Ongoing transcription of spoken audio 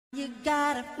You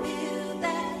gotta feel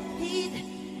that heat,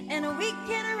 and we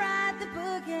can ride the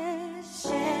boogie,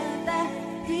 share that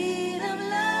beat of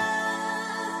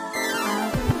love.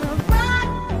 I will rock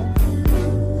you,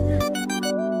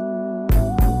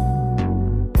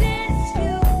 dance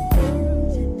you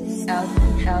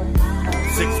today.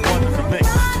 6-1 in the mix.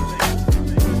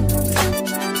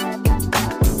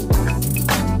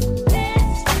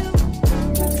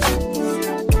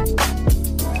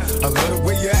 I love the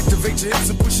way you activate your hips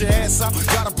and push your ass out.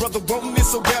 Got a brother wanting it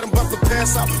so bad I'm about to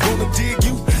pass out. Wanna dig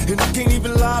you, and I can't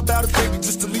even lie about it, baby.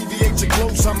 Just alleviate your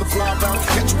clothes, I'm the fly about it.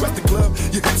 Catch you at the club,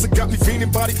 your hips have got me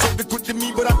feeling. Body talking quick to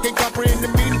me, but I can't comprehend the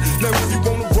meaning. Now if you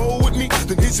wanna roll with me,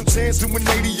 then here's your chance to an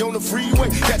 80 on the freeway.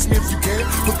 Catch me if you can,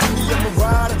 but give me, I'm a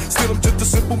rider. Still I'm just a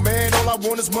simple man, all I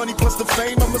want is money plus the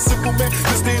fame. I'm a simple man,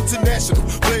 just the international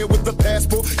player with a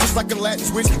passport. Just like a Latin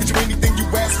switch, get you anything you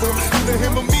ask for. Either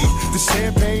him or me, the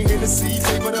champagne, Hennessy,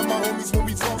 favorite of my homies when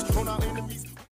we